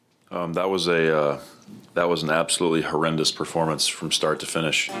That was an absolutely horrendous performance from start to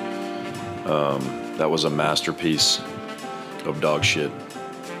finish. That was a masterpiece of dog shit.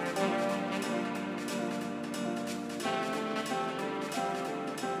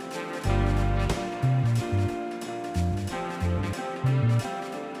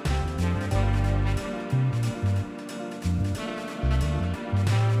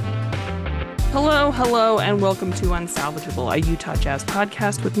 Hello, and welcome to Unsalvageable, a Utah Jazz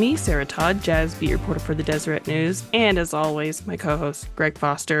podcast with me, Sarah Todd, Jazz beat reporter for the Deseret News, and as always, my co-host, Greg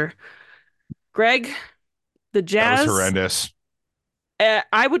Foster. Greg, the Jazz... That was horrendous.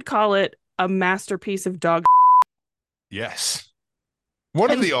 I would call it a masterpiece of dog. Yes.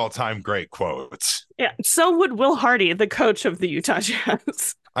 One of the all-time great quotes. Yeah, so would Will Hardy, the coach of the Utah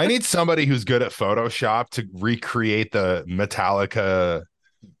Jazz. I need somebody who's good at Photoshop to recreate the Metallica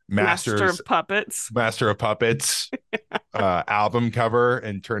Master of Puppets album cover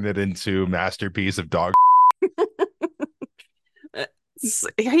and turn it into masterpiece of dog.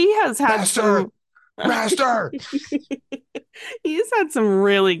 He has had Master. He's had some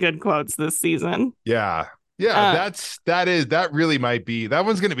really good quotes this season. Yeah. That really might be, that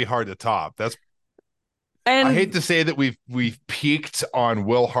one's going to be hard to top. I hate to say that we've peaked on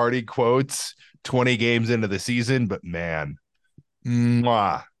Will Hardy quotes 20 games into the season, but man,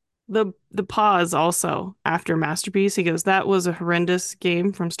 mwah. The pause also after masterpiece, he goes, that was a horrendous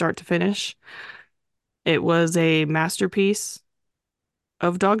game from start to finish. It was a masterpiece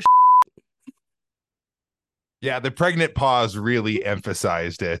of dog. Yeah, the pregnant pause really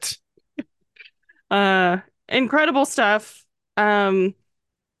emphasized it. Incredible stuff. Man,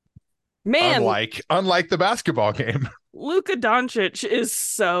 unlike the basketball game. Luka Doncic is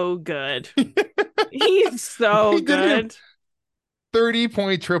so good. He's so good.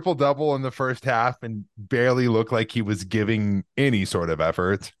 30-point triple-double in the first half and barely looked like he was giving any sort of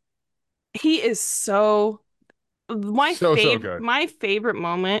effort. He is so good. My favorite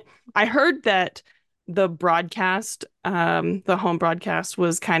moment. I heard that the broadcast, the home broadcast,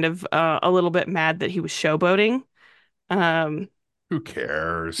 was kind of a little bit mad that he was showboating. Who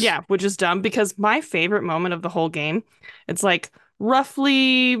cares? Yeah, which is dumb because my favorite moment of the whole game, it's like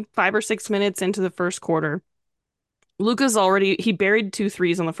roughly 5 or 6 minutes into the first quarter. Luka's he buried 2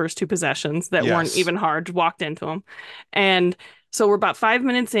 threes on the first 2 possessions that weren't even hard, walked into them. And so we're about 6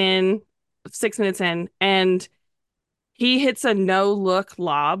 minutes in, and he hits a no-look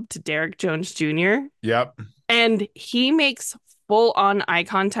lob to Derrick Jones Jr. Yep. And he makes full-on eye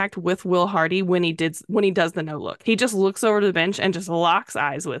contact with Will Hardy when he does the no-look. He just looks over to the bench and just locks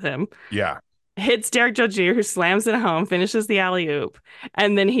eyes with him. Yeah. Hits Derrick Jones Jr., who slams it home, finishes the alley-oop,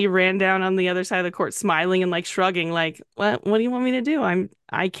 and then he ran down on the other side of the court smiling and like shrugging, like, what do you want me to do?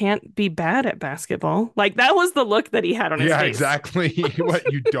 I can't be bad at basketball. Like, that was the look that he had on his face. Yeah, exactly.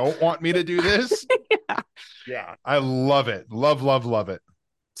 What, you don't want me to do this? Yeah. I love it. Love it.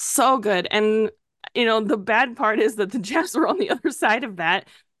 So good. And, the bad part is that the Jazz were on the other side of that,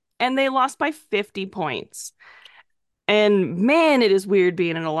 and they lost by 50 points. And man, it is weird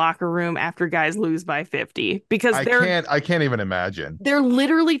being in a locker room after guys lose by 50 because I can't even imagine. They're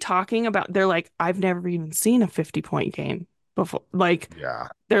literally talking about, they're like, I've never even seen a 50-point game before. Like, yeah,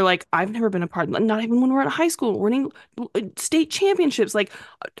 they're like, I've never been a part of, not even when we're in high school winning state championships. Like,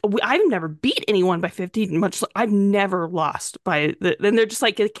 I've never beat anyone by 50, I've never lost by then they're just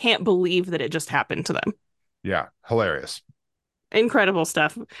like, they can't believe that it just happened to them. Yeah. Hilarious. Incredible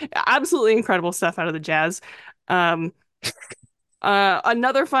stuff. Absolutely incredible stuff out of the Jazz.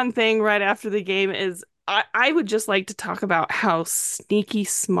 Another fun thing right after the game is I would just like to talk about how sneaky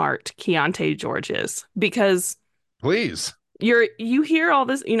smart Keyonte George is, because please, you hear all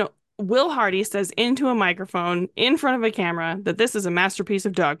this, Will Hardy says into a microphone in front of a camera that this is a masterpiece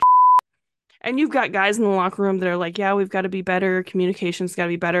of dog. And you've got guys in the locker room that are like, yeah, we've got to be better. Communication's got to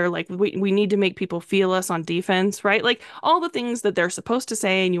be better. Like, we need to make people feel us on defense, right? Like, all the things that they're supposed to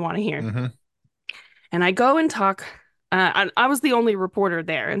say and you want to hear. Mm-hmm. And I go and talk. I was the only reporter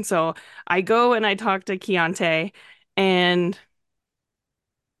there. And so I go and I talk to Keyonte, and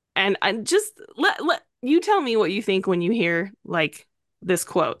I just let you tell me what you think when you hear like this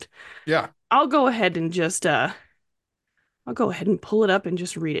quote. Yeah. I'll go ahead and pull it up and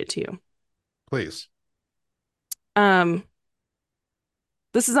just read it to you. Please. This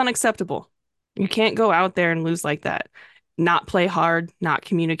is unacceptable. You can't go out there and lose like that. Not play hard, not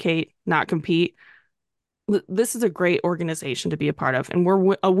communicate, not compete. This is a great organization to be a part of, and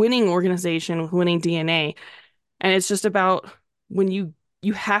we're a winning organization with winning DNA. And it's just about when you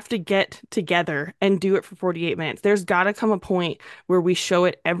you have to get together and do it for 48 minutes. There's got to come a point where we show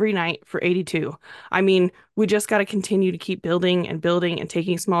it every night for 82. I mean, we just got to continue to keep building and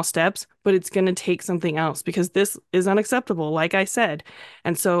taking small steps, but it's going to take something else because this is unacceptable, like I said.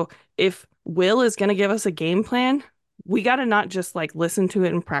 And so if Will is going to give us a game plan, we got to not just like listen to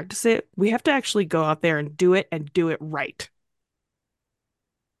it and practice it. We have to actually go out there and do it right.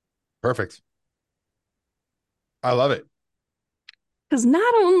 Perfect. I love it. Because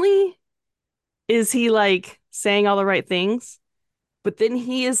not only is he like saying all the right things, but then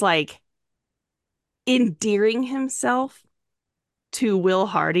he is like endearing himself to Will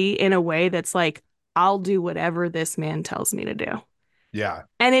Hardy in a way that's like, I'll do whatever this man tells me to do. Yeah.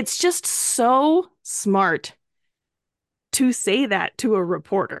 And it's just so smart to say that to a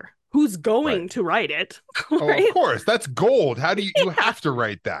reporter who's going to write it. Right? Oh, of course. That's gold. How do you have to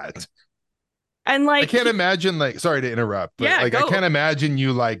write that? And like, I can't imagine, like, sorry to interrupt, but I can't imagine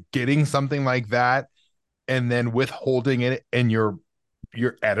you like getting something like that and then withholding it and your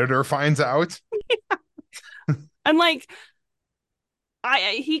editor finds out. Yeah. And like,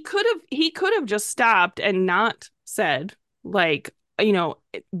 he could have just stopped and not said like,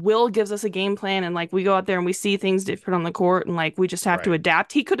 Will gives us a game plan and like we go out there and we see things different on the court and like we just have to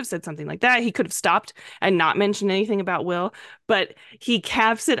adapt. He could have said something like that. He could have stopped and not mentioned anything about Will, but he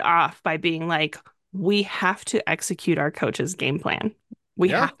caps it off by being like, we have to execute our coach's game plan. We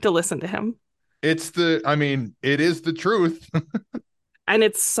have to listen to him. It is the truth. And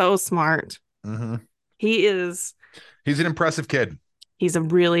it's so smart. Mm-hmm. He's an impressive kid. He's a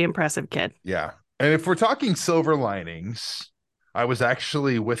really impressive kid. Yeah. And if we're talking silver linings, I was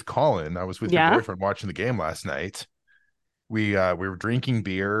actually with Colin. I was with your boyfriend watching the game last night. We were drinking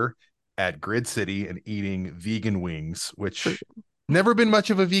beer at Grid City and eating vegan wings, which never been much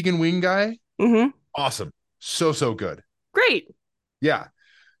of a vegan wing guy. Mm-hmm. Awesome. So good. Great. Yeah.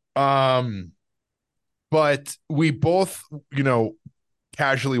 But we both,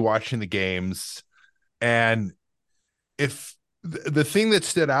 casually watching the games, and if the thing that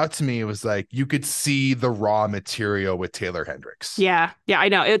stood out to me was like you could see the raw material with Taylor Hendricks. Yeah, I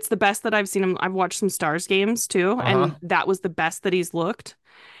know. It's the best that I've seen him. I've watched some Stars games too, and that was the best that he's looked.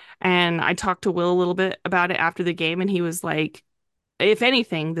 And I talked to Will a little bit about it after the game, and he was like, if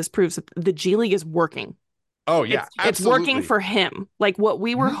anything, this proves that the G League is working. Oh, yeah, it's working for him. Like what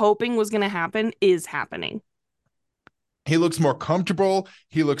we were hoping was going to happen is happening. He looks more comfortable.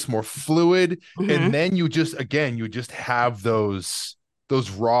 He looks more fluid. And then you just have those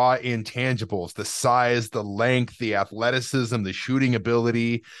raw intangibles, the size, the length, the athleticism, the shooting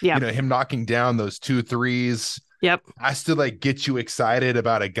ability, him knocking down those 2 threes. Yep. Has to like get you excited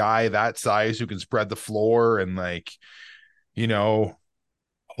about a guy that size who can spread the floor and like,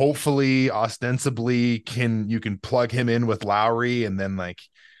 hopefully ostensibly you can plug him in with Lowry and then like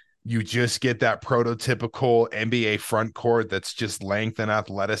you just get that prototypical NBA front court that's just length and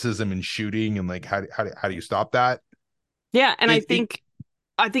athleticism and shooting. And like, how do you stop that? Yeah. And I think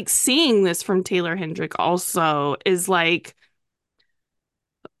seeing this from Taylor Hendrick also is like,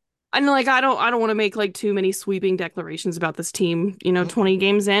 and like, I don't want to make like too many sweeping declarations about this team, 20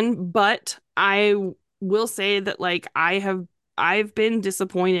 games in, but I will say that like, I've been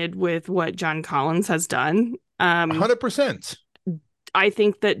disappointed with what John Collins has done. 100%. I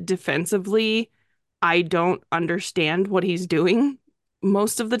think that defensively, I don't understand what he's doing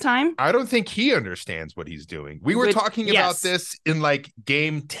most of the time. I don't think he understands what he's doing. We were talking about this in like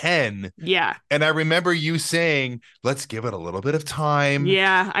game 10. Yeah. And I remember you saying, let's give it a little bit of time.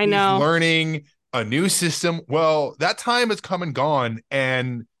 Yeah, I know. He's learning a new system. Well, that time has come and gone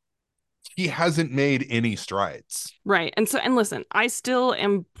and he hasn't made any strides. Right. And listen, I still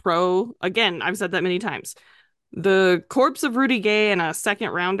am pro, again, I've said that many times. The corpse of Rudy Gay and a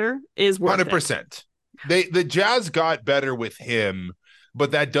second rounder is worth 100%. The Jazz got better with him,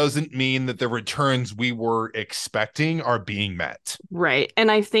 but that doesn't mean that the returns we were expecting are being met. Right. And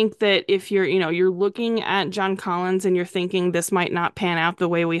I think that if you're looking at John Collins and you're thinking this might not pan out the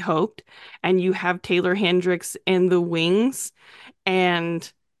way we hoped, and you have Taylor Hendricks in the wings and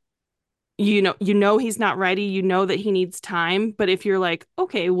he's not ready, that he needs time, but if you're like,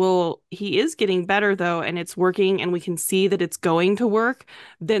 okay, well, he is getting better though, and it's working and we can see that it's going to work,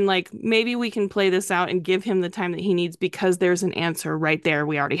 then like maybe we can play this out and give him the time that he needs because there's an answer right there.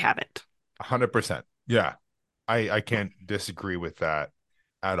 We already have it. 100%. Yeah. I can't disagree with that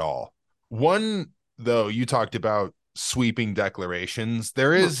at all. One, though, you talked about sweeping declarations.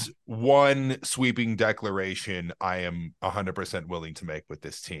 There is one sweeping declaration I am 100% willing to make with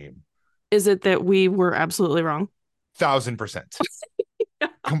this team. Is it that we were absolutely wrong? 1,000%.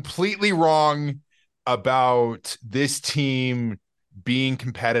 Completely wrong about this team being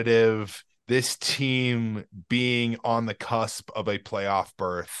competitive, this team being on the cusp of a playoff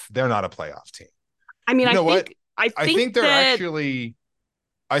berth. They're not a playoff team. I mean, you know what? I think they're that actually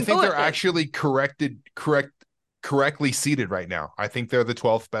correctly seated right now. I think they're the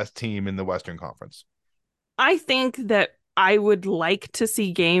 12th best team in the Western Conference. I think that I would like to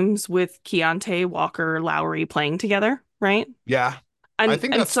see games with Keyonte, Walker, Lowry playing together, right? Yeah. I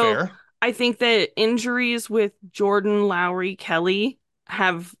think that's fair. I think that injuries with Jordan, Lowry, Kelly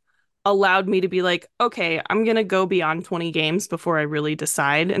have allowed me to be like, okay, I'm going to go beyond 20 games before I really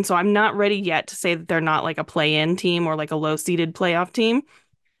decide. And so I'm not ready yet to say that they're not like a play-in team or like a low-seeded playoff team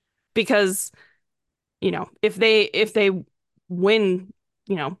because, if they win,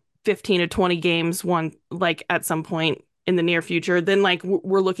 15 to 20 games one like at some point in the near future, then like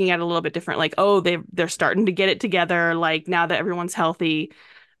we're looking at it a little bit different. Like, oh, they're starting to get it together. Like now that everyone's healthy,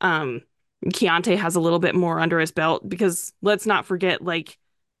 Keyonte has a little bit more under his belt because let's not forget, like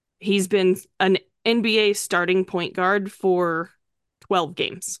he's been an NBA starting point guard for 12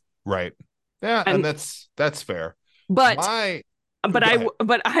 games. Right. Yeah, and that's fair. But I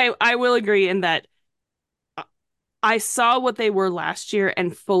will agree in that I saw what they were last year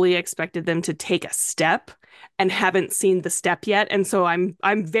and fully expected them to take a step and haven't seen the step yet. And so I'm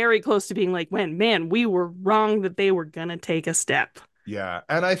very close to being like, man, we were wrong that they were gonna take a step. Yeah.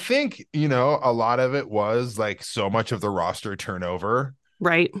 And I think, a lot of it was like so much of the roster turnover.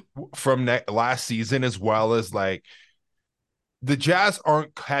 Right. From last season, as well as like the Jazz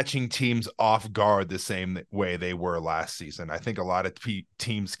aren't catching teams off guard the same way they were last season. I think a lot of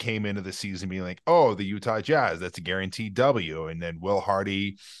teams came into the season being like, oh, the Utah Jazz, that's a guaranteed W. And then Will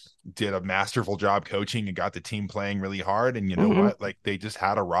Hardy did a masterful job coaching and got the team playing really hard. And you know what? Like they just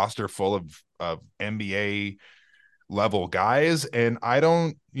had a roster full of NBA level guys. And I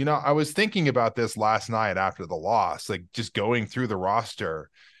was thinking about this last night after the loss, like just going through the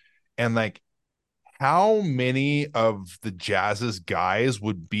roster and like, how many of the Jazz's guys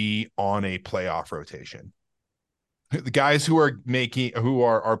would be on a playoff rotation? The guys who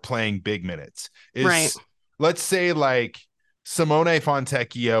are playing big minutes right. Let's say like Simone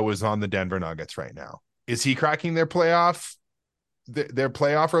Fontecchio is on the Denver Nuggets right now. Is he cracking their playoff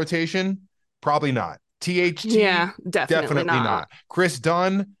rotation? Probably not. THT? Yeah, definitely not. Chris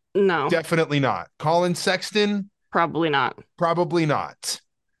Dunn? No. Definitely not. Colin Sexton? Probably not. Probably not.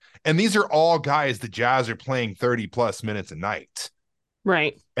 And these are all guys the Jazz are playing 30 plus minutes a night.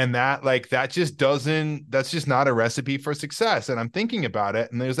 Right. And that's just not a recipe for success. And I'm thinking about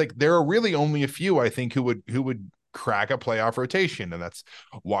it. And there are really only a few, I think, who would crack a playoff rotation. And that's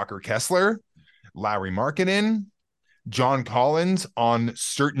Walker Kessler, Lauri Markkanen, John Collins on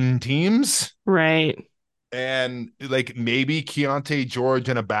certain teams. Right. And like maybe Keyonte George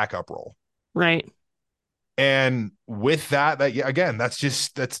in a backup role. Right. And with that again,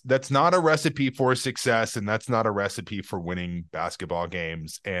 that's not a recipe for success, and that's not a recipe for winning basketball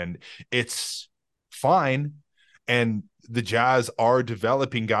games. And it's fine. And the Jazz are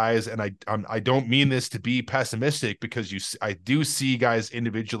developing guys, and I don't mean this to be pessimistic because I do see guys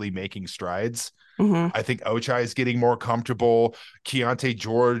individually making strides. I think Ochai is getting more comfortable. Keyonte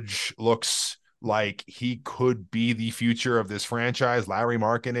George looks like he could be the future of this franchise. Lauri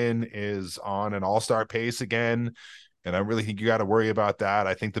Markkanen is on an all-star pace again. And I really think you got to worry about that.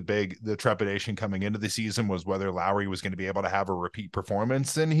 I think the trepidation coming into the season was whether Lowry was going to be able to have a repeat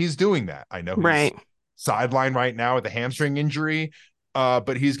performance. And he's doing that. I know he's sidelined right now with a hamstring injury,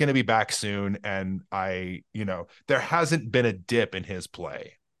 but he's going to be back soon. And there hasn't been a dip in his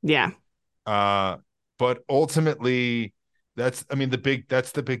play. Yeah. But ultimately, that's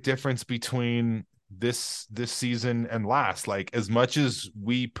the big difference between this season and last. Like, as much as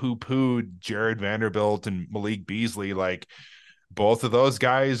we poo-pooed Jared Vanderbilt and Malik Beasley, like both of those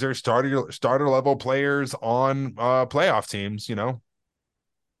guys are starter level players on playoff teams, and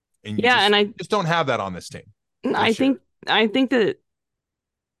I just don't have that on this team. I think that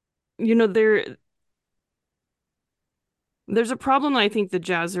there's a problem I think the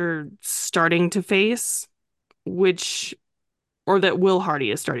Jazz are starting to face, or that Will Hardy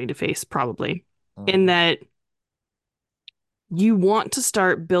is starting to face probably, in that you want to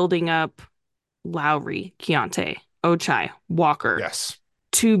start building up Lowry, Keyonte, Ochai, Walker. Yes.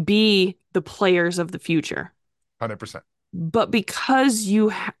 To be the players of the future. 100%. But because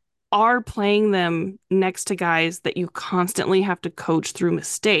you are playing them next to guys that you constantly have to coach through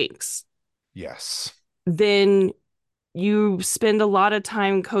mistakes. Yes. Then you spend a lot of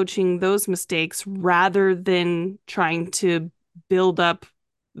time coaching those mistakes rather than trying to build up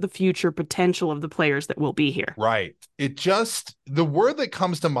the future potential of the players that will be here. Right. The word that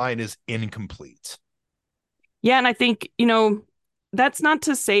comes to mind is incomplete. Yeah. And I think, that's not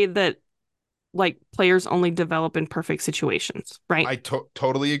to say that like players only develop in perfect situations, right? I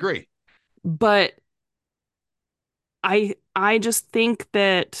totally agree. But I just think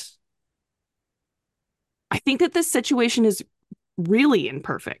that this situation is really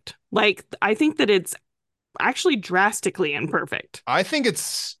imperfect. Like I think that it's actually drastically imperfect. I think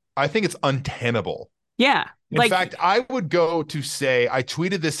it's untenable. Yeah. In fact, I would go to say, I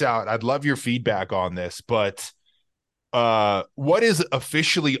tweeted this out. I'd love your feedback on this, but what is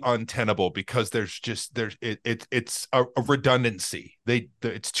officially untenable, because it's a redundancy.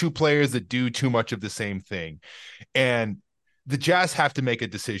 It's two players that do too much of the same thing, and the Jazz have to make a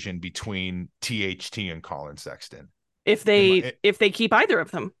decision between THT and Colin Sexton if they keep either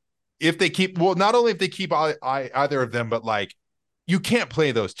of them. If they keep, well, not only if they keep either of them, but like you can't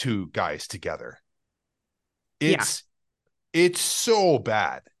play those two guys together. It's so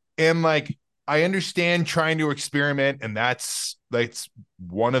bad, and like I understand trying to experiment, and that's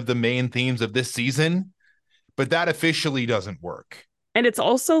one of the main themes of this season, but that officially doesn't work. And it's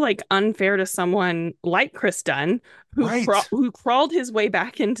also like unfair to someone like Chris Dunn, who crawled his way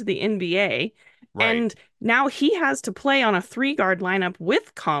back into the NBA. Right. And now he has to play on a 3-guard lineup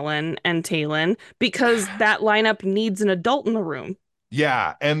with Colin and Talen because that lineup needs an adult in the room.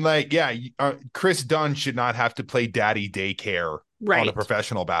 Yeah. And Chris Dunn should not have to play daddy daycare on a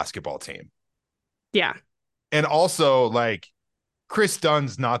professional basketball team. Yeah. And also, like, Chris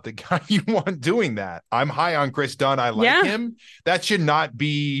Dunn's not the guy you want doing that. I'm high on Chris Dunn. I like him. That should not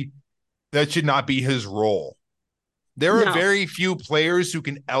be his role. There are very few players who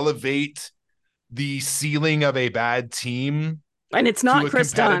can elevate the ceiling of a bad team. And it's not to a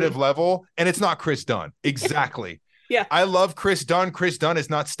Chris competitive Dunn. level. And it's not Chris Dunn. Exactly. Yeah. I love Chris Dunn. Chris Dunn is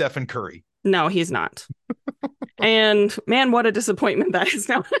not Stephen Curry. No, he's not. And man, what a disappointment that is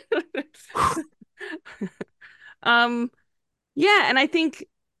now. Yeah, and I think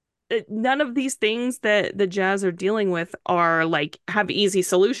none of these things that the Jazz are dealing with are like have easy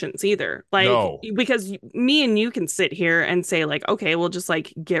solutions either. Like because me and you can sit here and say like, okay, we'll just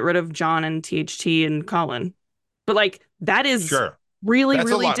like get rid of John and THT and Colin. But like that is really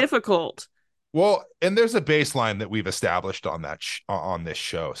difficult. Well, and there's a baseline that we've established on that on this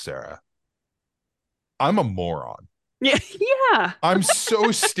show, Sarah. I'm a moron. Yeah. I'm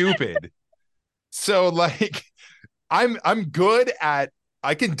so stupid. So like I'm good at,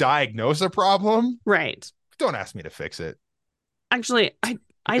 I can diagnose a problem. Right. Don't ask me to fix it. Actually, I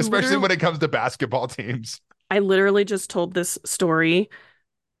especially when it comes to basketball teams. I literally just told this story,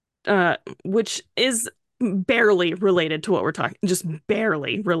 which is barely related to what we're talking, just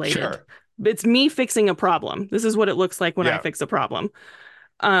barely related. Sure. It's me fixing a problem. This is what it looks like when I fix a problem.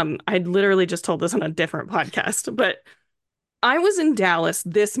 I literally just told this on a different podcast, but I was in Dallas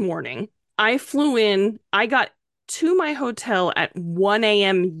this morning. I flew in. I got to my hotel at 1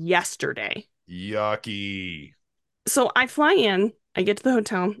 a.m. yesterday. Yucky. So I fly in, I get to the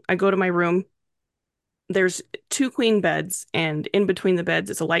hotel, I go to my room. There's 2 queen beds, and in between the beds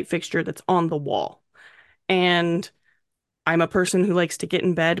is a light fixture that's on the wall. And I'm a person who likes to get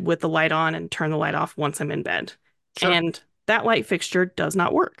in bed with the light on and turn the light off once I'm in bed. Sure. And that light fixture does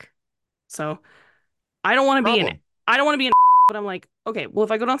not work. So I don't want to be in it. I don't want to be in it, but I'm like, okay, well,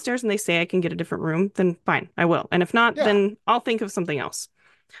 if I go downstairs and they say I can get a different room, then fine, I will. And if not, then I'll think of something else.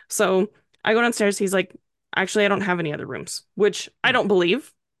 So I go downstairs. He's like, actually, I don't have any other rooms, which I don't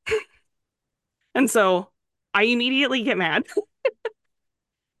believe. And so I immediately get mad.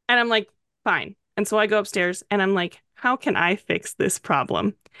 And I'm like, fine. And so I go upstairs and I'm like, how can I fix this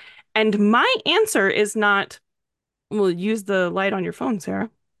problem? And my answer is not, well, use the light on your phone, Sarah.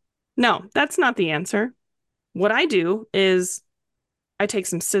 No, that's not the answer. What I do is I take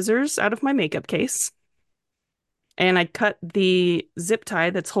some scissors out of my makeup case and I cut the zip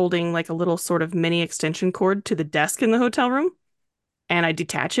tie that's holding like a little sort of mini extension cord to the desk in the hotel room, and I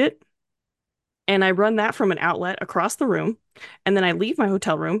detach it and I run that from an outlet across the room. And then I leave my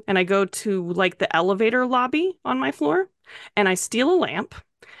hotel room and I go to like the elevator lobby on my floor and I steal a lamp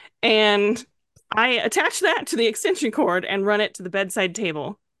and I attach that to the extension cord and run it to the bedside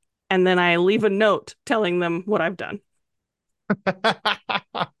table. And then I leave a note telling them what I've done.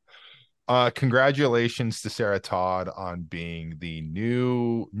 Congratulations to Sarah Todd on being the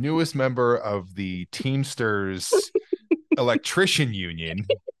newest member of the Teamsters Electrician Union.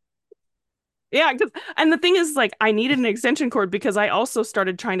 Yeah, and the thing is, like, I needed an extension cord because I also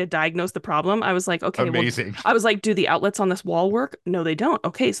started trying to diagnose the problem. I was like, okay, amazing. Well, I was like, do the outlets on this wall work? No, they don't.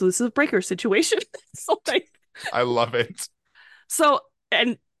 Okay, so this is a breaker situation. So I love it. So,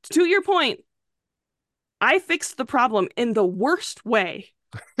 and to your point, I fixed the problem in the worst way.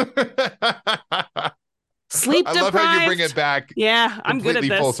 Sleep I deprived. love how you bring it back. Yeah, I'm good at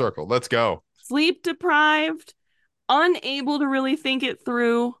this. Full circle. Let's go. Sleep deprived, unable to really think it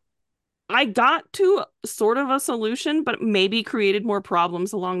through. I got to sort of a solution, but maybe created more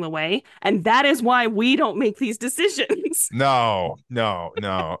problems along the way. And that is why we don't make these decisions. No.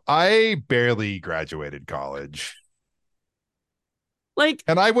 I barely graduated college.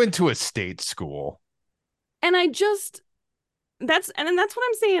 And I went to a state school. And that's what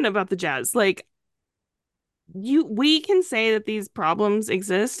I'm saying about the Jazz. We can say that these problems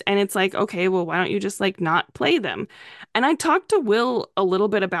exist, and it's like, okay, well, why don't you just not play them? And I talked to Will a little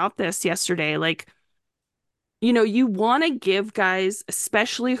bit about this yesterday. You want to give guys,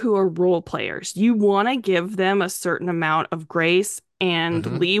 especially who are role players, you want to give them a certain amount of grace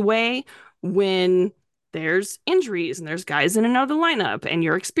and leeway when there's injuries and there's guys in and out of the lineup and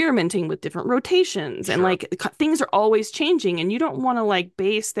you're experimenting with different rotations and things are always changing and you don't want to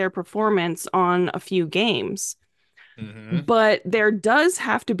base their performance on a few games. But there does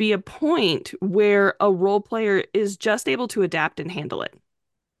have to be a point where a role player is just able to adapt and handle it.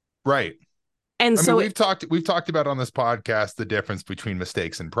 Right. And we've talked about on this podcast the difference between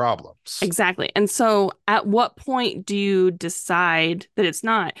mistakes and problems. Exactly. And so at what point do you decide that it's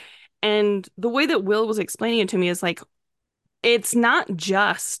not? And the way that Will was explaining it to me is it's not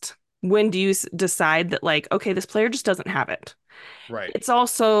just when do you decide that okay, this player just doesn't have it. Right. It's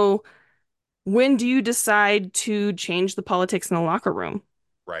also when do you decide to change the politics in the locker room?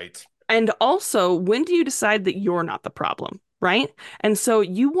 Right. And also when do you decide that you're not the problem? Right. And so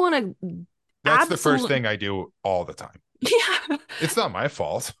you want to. That's the first thing I do all the time. Yeah. It's not my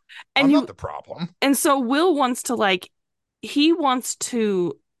fault. I'm not the problem. And so Will wants to he wants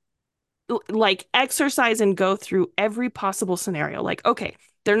to exercise and go through every possible scenario. Okay,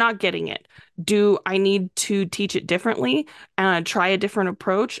 they're not getting it. Do I need to teach it differently? Try a different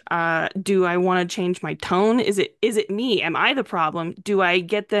approach? Do I want to change my tone? Is it me? Am I the problem? Do I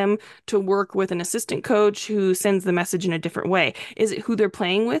get them to work with an assistant coach who sends the message in a different way? Is it who they're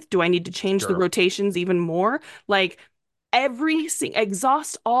playing with? Do I need to change the rotations even more?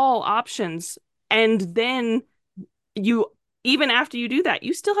 Exhaust all options. And then even after you do that,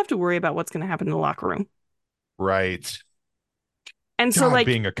 you still have to worry about what's going to happen in the locker room. Right. And so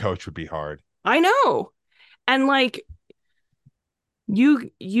being a coach would be hard. I know. And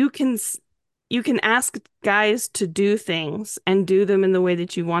you can ask guys to do things and do them in the way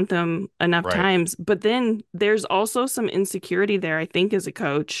that you want them enough times, but then there's also some insecurity there, I think, as a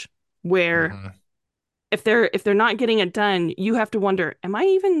coach, where if they're not getting it done, you have to wonder, am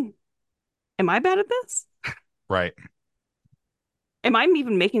I bad at this? Right. Am I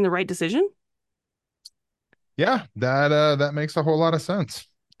even making the right decision? Yeah, that makes a whole lot of sense.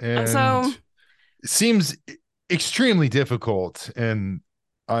 And so it seems extremely difficult, and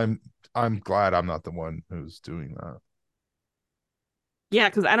I'm glad I'm not the one who's doing that. Yeah,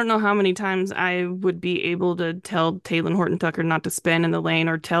 because I don't know how many times I would be able to tell Talen Horton-Tucker not to spin in the lane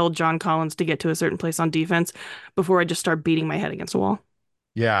or tell John Collins to get to a certain place on defense before I just start beating my head against a wall.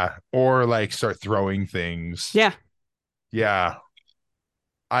 Yeah, or start throwing things. Yeah. Yeah.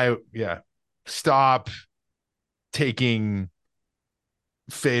 Stop taking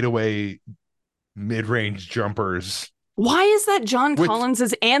fadeaway mid-range jumpers. Why is that John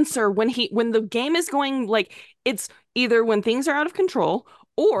Collins's answer when the game is going it's either when things are out of control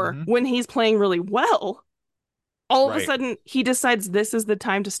or when he's playing really well, all of a sudden he decides this is the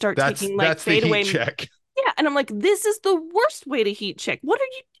time to start taking fadeaway check. Yeah, and I'm this is the worst way to heat check. What are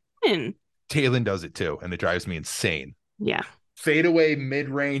you doing? Talen does it too, and it drives me insane. Yeah. Fadeaway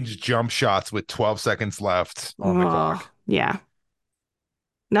mid-range jump shots with 12 seconds left on the clock. Yeah.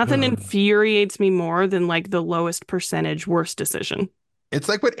 Nothing infuriates me more than the lowest percentage worst decision. It's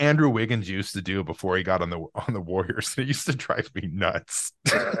like what Andrew Wiggins used to do before he got on the Warriors. It used to drive me nuts.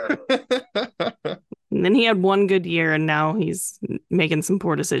 And then he had one good year, and now he's making some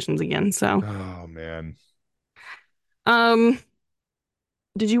poor decisions again. So. Oh man.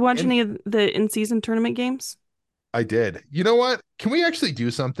 Did you watch any of the in-season tournament games? I did. You know what? Can we actually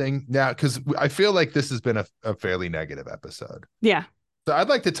do something now? Because I feel like this has been a fairly negative episode. Yeah. So I'd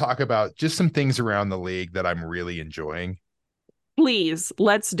like to talk about just some things around the league that I'm really enjoying. Please,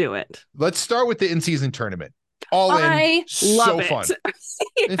 let's do it. Let's start with the in-season tournament. All in. I love it. Fun.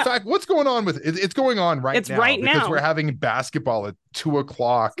 Yeah. In fact, what's going on with it? It's going on right now. It's right now. Because we're having basketball at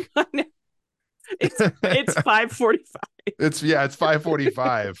 2:00. It's 5:45. It's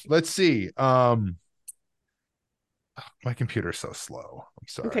 5:45. Let's see. My computer's so slow. I'm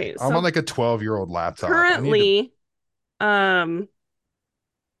sorry. Okay, so I'm on a 12-year-old laptop. Currently,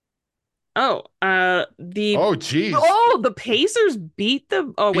 Geez. The Pacers beat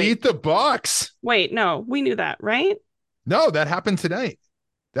the Bucks. Wait, no, we knew that, right? No, that happened tonight.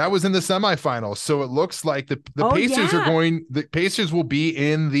 That was in the semifinals. So it looks like the Pacers the Pacers will be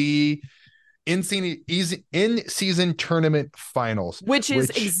in the in-season tournament finals. Which is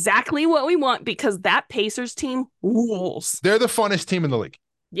exactly what we want because that Pacers team rules. They're the funnest team in the league.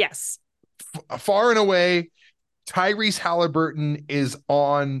 Yes. Far and away, Tyrese Halliburton is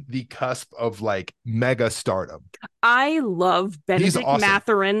on the cusp of like mega stardom. I love Benedict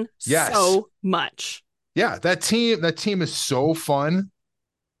Mathurin so much. Yeah, that team is so fun.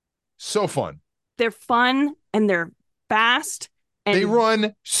 So fun. They're fun and they're fast. And they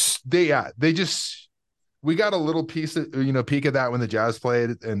run. We got a little peek of that when the Jazz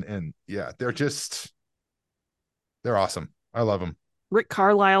played, and yeah, they're awesome. I love them. Rick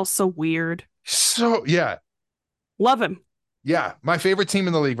Carlisle's so weird. So yeah, love him. Yeah, my favorite team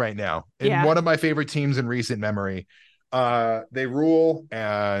in the league right now, and one of my favorite teams in recent memory. They rule,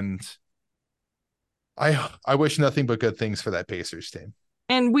 and I wish nothing but good things for that Pacers team.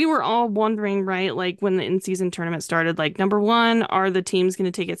 And we were all wondering, right, like when the in-season tournament started, like number one, are the teams going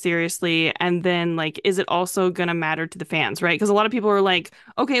to take it seriously? And then like, is it also going to matter to the fans, right? Because a lot of people are like,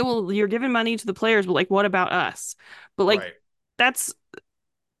 okay, well, you're giving money to the players, but like, what about us? But like, that's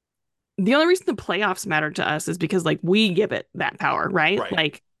the only reason the playoffs matter to us is because like we give it that power, right?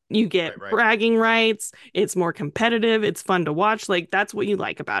 Like you get bragging rights. It's more competitive. It's fun to watch. Like that's what you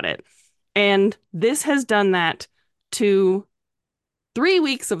like about it. And this has done that to 3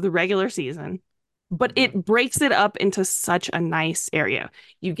 weeks of the regular season, but it breaks it up into such a nice area.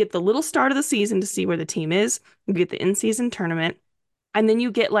 You get the little start of the season to see where the team is. You get the in-season tournament, and then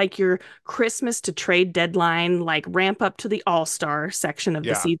you get like your Christmas to trade deadline, like ramp up to the All-Star section of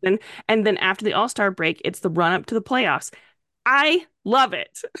the season. And then after the All-Star break, it's the run up to the playoffs. I love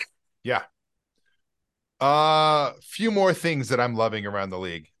it. Yeah. Few more things that I'm loving around the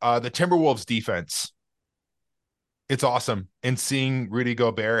league. The Timberwolves defense. It's awesome. And seeing Rudy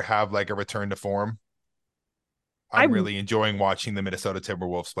Gobert have like a return to form. I'm really enjoying watching the Minnesota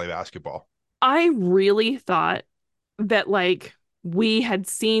Timberwolves play basketball. I really thought that like we had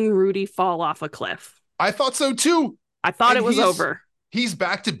seen Rudy fall off a cliff. I thought so too. I thought it was over. He's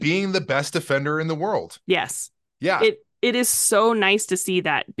back to being the best defender in the world. Yes. Yeah. It is so nice to see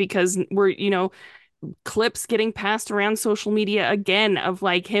that because we're, clips getting passed around social media again of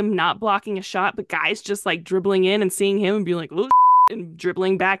like him not blocking a shot, but guys just like dribbling in and seeing him and being like, oh, and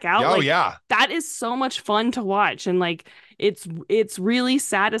dribbling back out. Oh, like, yeah. That is so much fun to watch. And like, it's really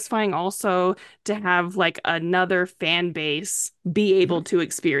satisfying also to have like another fan base be able to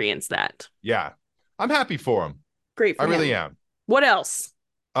experience that. Yeah. I'm happy for him. Great for him. I really am. What else?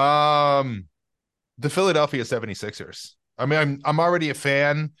 The Philadelphia 76ers. I mean, I'm already a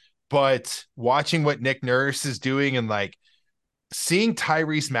fan, but watching what Nick Nurse is doing and like seeing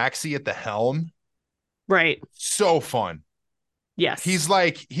Tyrese Maxey at the helm. Right. So fun. Yes. He's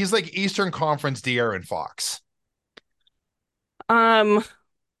like Eastern Conference De'Aaron Fox. I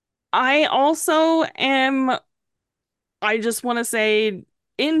also am, I just want to say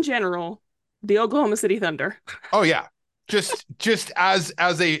in general, the Oklahoma City Thunder. Oh yeah. Just as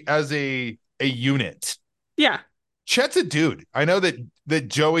a unit. Yeah. Chet's a dude. I know that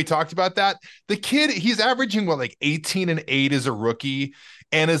Joey talked about that. The kid, he's averaging like 18 and 8 as a rookie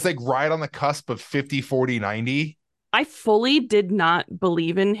and is like right on the cusp of 50, 40, 90. I fully did not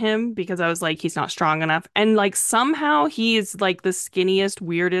believe in him because I was like, he's not strong enough. And like somehow he's like the skinniest,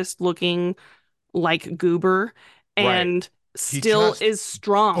 weirdest looking like goober and still is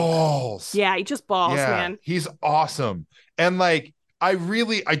strong. Balls. Yeah, he just balls, man. He's awesome. And like, I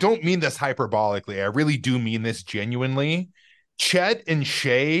don't mean this hyperbolically. I really do mean this genuinely. Chet and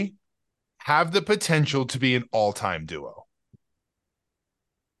Shea have the potential to be an all-time duo.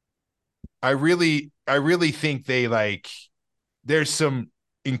 I really think there's some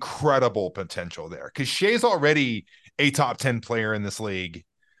incredible potential there because Shea's already a top 10 player in this league.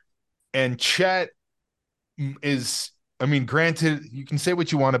 And Chet is, I mean, granted, you can say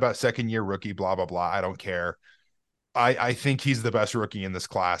what you want about second-year rookie, blah, blah, blah. I don't care. I think he's the best rookie in this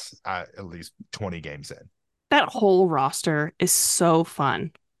class at least 20 games in. That whole roster is so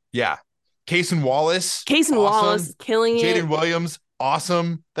fun. Yeah. Cason Wallace. Wallace killing it. Jaden Williams,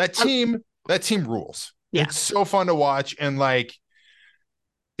 awesome. That team rules. Yeah. It's so fun to watch. And like,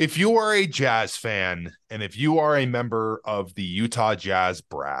 if you are a Jazz fan and if you are a member of the Utah Jazz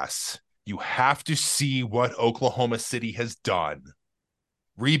brass, you have to see what Oklahoma City has done.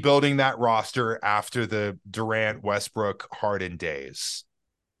 Rebuilding that roster after the Durant, Westbrook, Harden days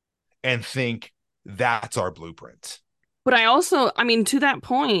and think that's our blueprint. But I also, I mean, to that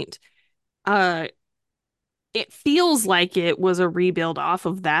point, uh it feels like it was a rebuild off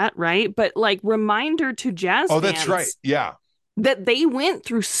of that, right? But like reminder to Jazz Oh, fans, that's right. Yeah. That they went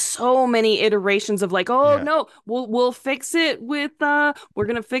through so many iterations of like, oh Yeah. no, we'll fix it with we're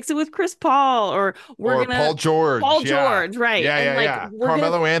gonna fix it with Chris Paul, or we're Or gonna Paul George. Paul Yeah. George, right? Yeah, And yeah, like yeah.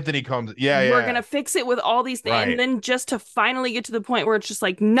 Carmelo Anthony comes. Yeah, we're yeah. gonna fix it with all these things, and Right. then just to finally get to the point where it's just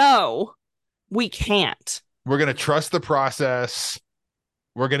like, no, we can't. We're going to trust the process.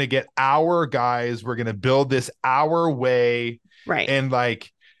 We're going to get our guys. We're going to build this our way. Right. And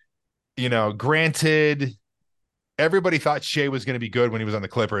like, granted, everybody thought Shea was going to be good when he was on the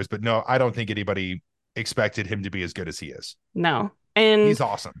Clippers, but no, I don't think anybody expected him to be as good as he is. No. And he's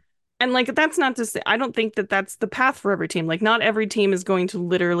awesome. And like, that's not to say, I don't think that that's the path for every team. Like, not every team is going to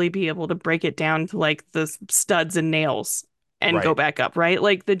literally be able to break it down to like the studs and nails and go back up, right?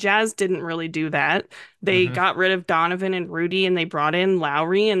 Like the Jazz didn't really do that. They got rid of Donovan and Rudy and they brought in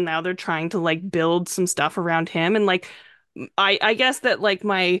Lowry, and now they're trying to like build some stuff around him. And like, I guess that like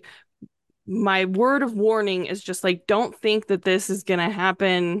my word of warning is just like, don't think that this is going to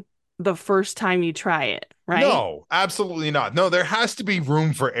happen the first time you try it, right? No, absolutely not. No, there has to be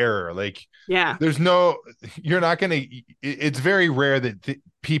room for error. Like, yeah, you're not going to, it's very rare that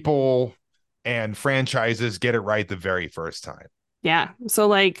people and franchises get it right the very first time. Yeah. So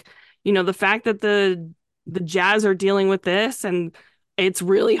like, the fact that the Jazz are dealing with this, and it's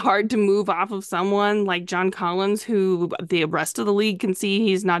really hard to move off of someone like John Collins, who the rest of the league can see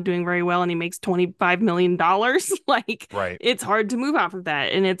he's not doing very well and he makes $25 million. Like, right. It's hard to move off of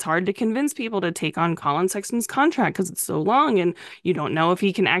that. And it's hard to convince people to take on Colin Sexton's contract because it's so long and you don't know if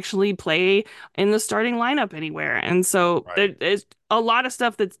he can actually play in the starting lineup anywhere. And so there's a lot of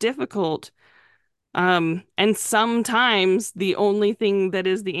stuff that's difficult. And sometimes the only thing that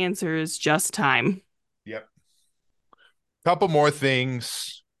is the answer is just time. Yep. Couple more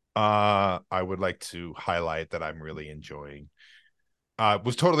things I would like to highlight that I'm really enjoying.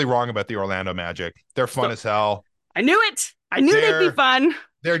 Was totally wrong about the Orlando Magic. They're fun as hell. I knew it. I knew they'd be fun.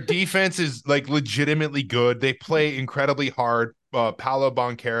 Their defense is like legitimately good. They play incredibly hard. Paolo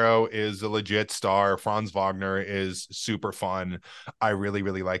Banchero is a legit star. Franz Wagner is super fun. I really,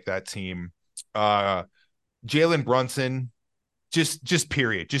 really like that team. Jalen Brunson, just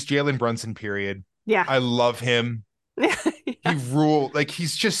period. Just Jalen Brunson, period. Yeah. I love him. Yeah. He ruled. Like,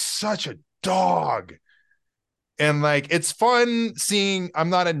 he's just such a dog. And like, it's fun seeing, I'm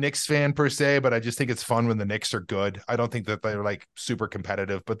not a Knicks fan per se, but I just think it's fun when the Knicks are good. I don't think that they're like super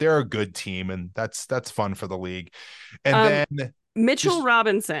competitive, but they're a good team, and that's fun for the league. And then Mitchell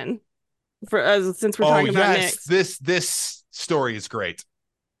Robinson, since we're talking about Knicks. This story is great.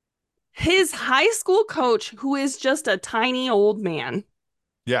 His high school coach, who is just a tiny old man.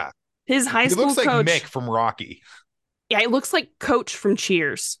 Yeah. His high school coach. He looks like Mick from Rocky. Yeah, he looks like Coach from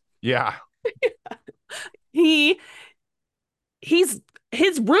Cheers. Yeah. He's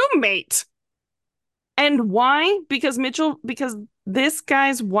his roommate. And why? Because this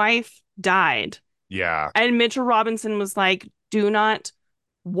guy's wife died. Yeah. And Mitchell Robinson was like, do not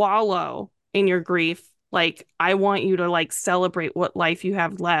wallow in your grief. Like, I want you to like celebrate what life you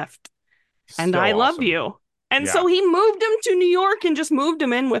have left. And I love you. And so he moved him to New York and just moved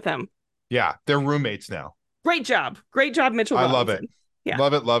him in with him. Yeah. They're roommates now. Great job, Mitchell Robinson. I love it. Yeah.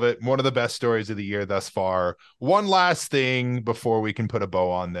 Love it. One of the best stories of the year thus far. One last thing before we can put a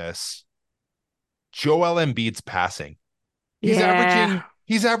bow on this. Joel Embiid's passing. He's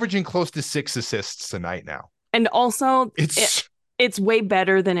averaging close to 6 assists a night now. And also it's way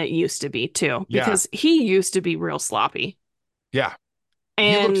better than it used to be too, because he used to be real sloppy. Yeah.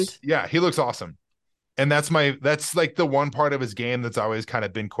 And he looks awesome. And that's like the one part of his game that's always kind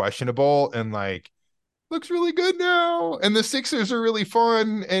of been questionable, and like looks really good now. And the Sixers are really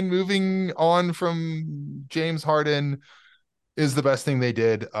fun, and moving on from James Harden is the best thing they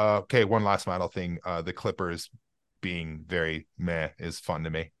did. Okay, one last final thing. The Clippers being very meh is fun to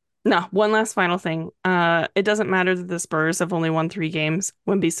me. No, one last final thing. It doesn't matter that the Spurs have only won 3 games.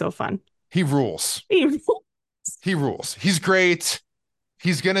 Wemby's so fun. He rules. He rules. He's great.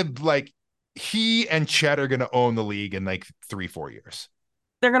 He's gonna he and Chet are gonna own the league in like 3-4 years.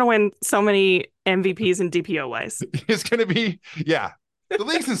 They're gonna win so many MVPs and DPOYs. It's gonna be The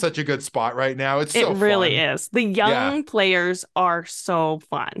league's in such a good spot right now. It really is. The young players are so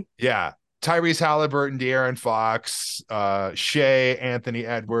fun. Yeah. Tyrese Halliburton, De'Aaron Fox, Shea, Anthony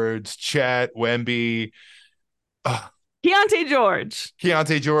Edwards, Chet, Wemby, Keontae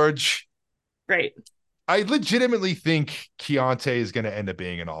George. Great. I legitimately think Keontae is going to end up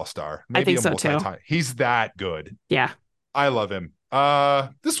being an all-star. Maybe I think so too. He's that good. Yeah. I love him.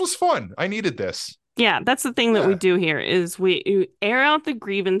 This was fun. I needed this. Yeah, that's the thing that we do here is you air out the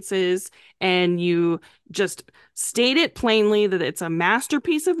grievances and you just state it plainly that it's a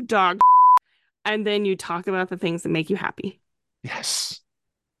masterpiece of dog and then you talk about the things that make you happy. Yes.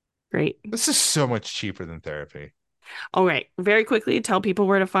 Great. This is so much cheaper than therapy. All right. Very quickly, tell people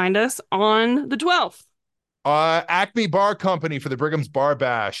where to find us on the 12th. Acme Bar Company for the Brigham's Bar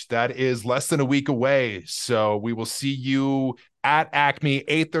Bash. That is less than a week away. So we will see you at Acme,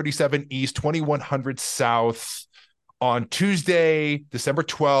 837 East, 2100 South on Tuesday, December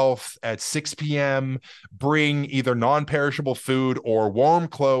 12th at 6 p.m. Bring either non-perishable food or warm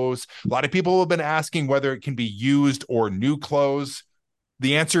clothes. A lot of people have been asking whether it can be used or new clothes.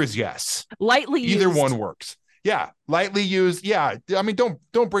 The answer is yes. Lightly used. Either one works. Yeah, lightly used. Yeah, I mean,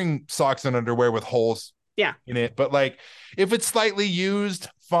 don't bring socks and underwear with holes in it. But like, if it's slightly used,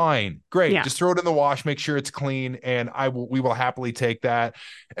 fine, great. Yeah. Just throw it in the wash, make sure it's clean, and we will happily take that.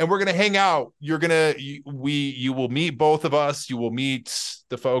 And we're gonna hang out. You will meet both of us. You will meet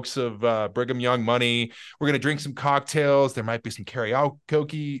the folks of Brigham Young Money. We're gonna drink some cocktails. There might be some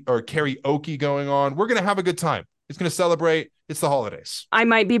karaoke going on. We're gonna have a good time. It's gonna celebrate. It's the holidays. I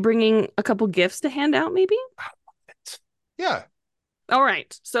might be bringing a couple gifts to hand out, maybe. Yeah. All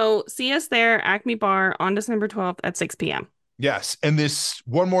right. So see us there, Acme Bar, on December 12th at 6 p.m. Yes. And this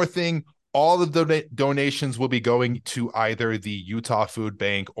one more thing, all of the donations will be going to either the Utah Food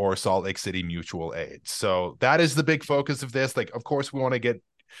Bank or Salt Lake City Mutual Aid. So that is the big focus of this. Like, of course, we want to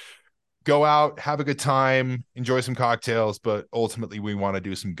go out, have a good time, enjoy some cocktails, but ultimately we want to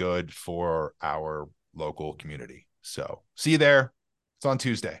do some good for our local community. So see you there. It's on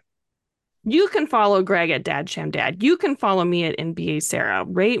Tuesday. You can follow Greg at DadShamDad. You can follow me at NBA Sarah.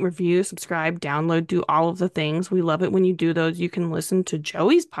 Rate, review, subscribe, download, do all of the things. We love it when you do those. You can listen to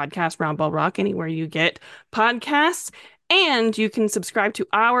Joey's podcast, Roundball Rock, anywhere you get podcasts. And you can subscribe to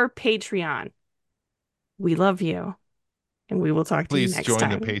our Patreon. We love you. And we will talk to you next time. Please join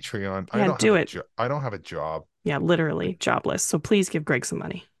the Patreon. Yeah, do it. I don't have a job. Yeah, literally jobless. So please give Greg some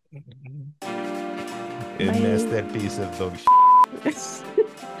money. And that's that piece of dog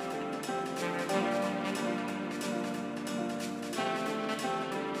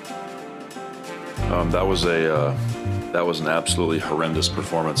that was an absolutely horrendous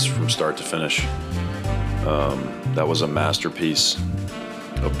performance from start to finish. That was a masterpiece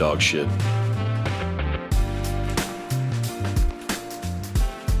of dog shit.